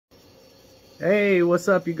Hey, what's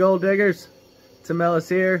up, you gold diggers? Tim Ellis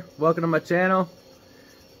here. Welcome to my channel.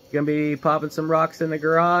 Gonna be popping some rocks in the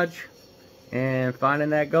garage and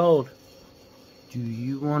finding that gold. Do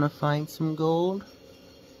you want to find some gold?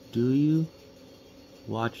 Do you?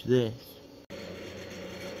 Watch this.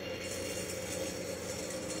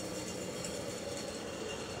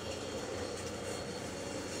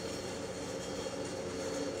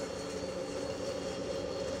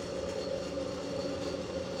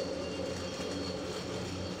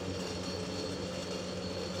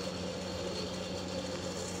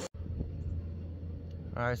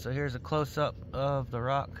 Alright, so here's a close-up of the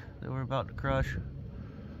rock that we're about to crush.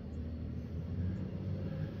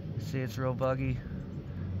 You see it's real buggy.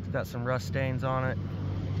 It's got some rust stains on it.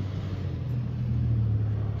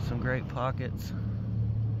 Some great pockets.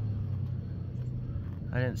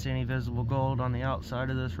 I didn't see any visible gold on the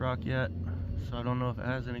outside of this rock yet, so I don't know if it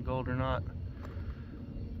has any gold or not.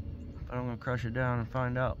 But I'm going to crush it down and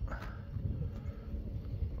find out.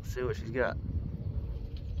 Let's see what she's got.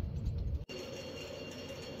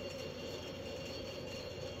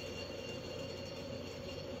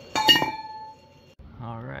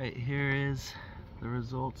 Alright, here is the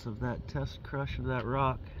results of that test crush of that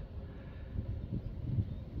rock.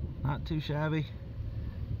 Not too shabby.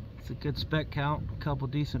 It's a good spec count, a couple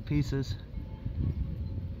decent pieces.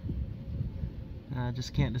 I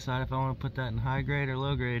just can't decide if I want to put that in high grade or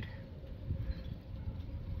low grade.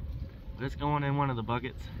 But it's going in one of the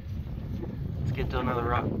buckets. Let's get to another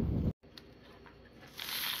rock.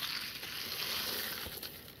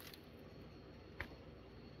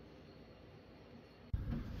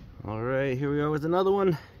 Alright, here we are with another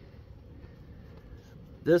one.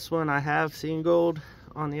 This one I have seen gold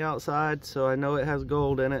on the outside, so I know it has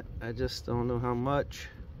gold in it. I just don't know how much.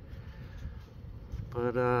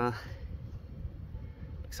 But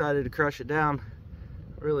excited to crush it down.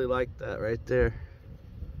 I really like that right there.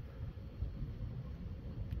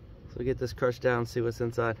 So get this crushed down and see what's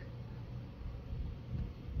inside.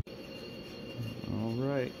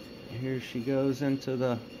 Alright, here she goes into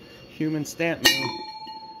the human stamp mill.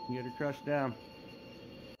 Get her crushed down.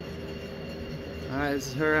 Alright, this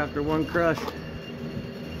is her after one crush.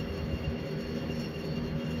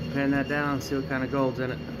 Pan that down, see what kind of gold's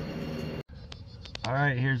in it.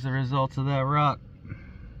 Alright, here's the results of that rock.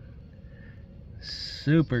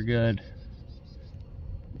 Super good.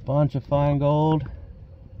 Bunch of fine gold.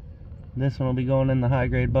 This one will be going in the high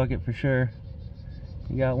grade bucket for sure.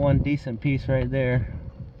 You got one decent piece right there.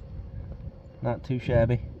 Not too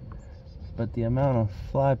shabby. But the amount of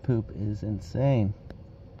fly poop is insane.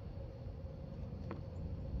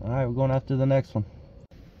 Alright, we're going after the next one.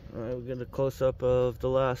 Alright, we'll get a close-up of the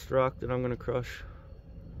last rock that I'm going to crush.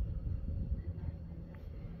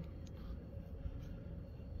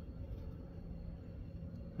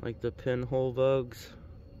 Like the pinhole bugs.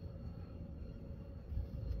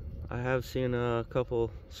 I have seen a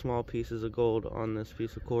couple small pieces of gold on this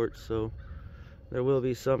piece of quartz, so there will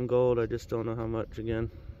be some gold, I just don't know how much again.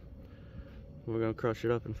 We're gonna crush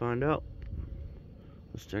it up and find out.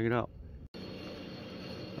 Let's check it out.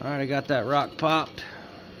 Alright, I got that rock popped.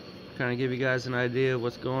 Kind of give you guys an idea of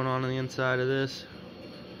what's going on the inside of this.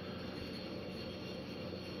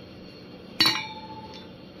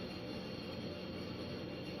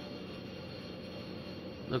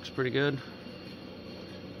 Looks pretty good.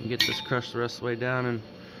 Get this crushed the rest of the way down and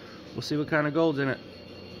we'll see what kind of gold's in it.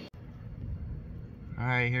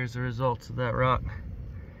 Alright, here's the results of that rock.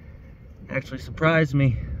 Actually surprised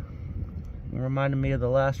me. It reminded me of the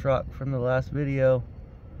last rock from the last video.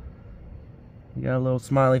 You got a little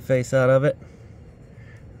smiley face out of it.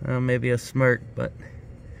 Maybe a smirk, but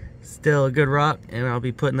still a good rock, and I'll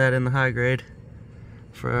be putting that in the high grade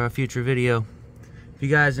for a future video. If you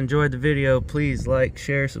guys enjoyed the video, please like,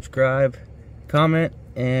 share, subscribe, comment,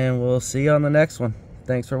 and we'll see you on the next one.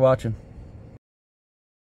 Thanks for watching.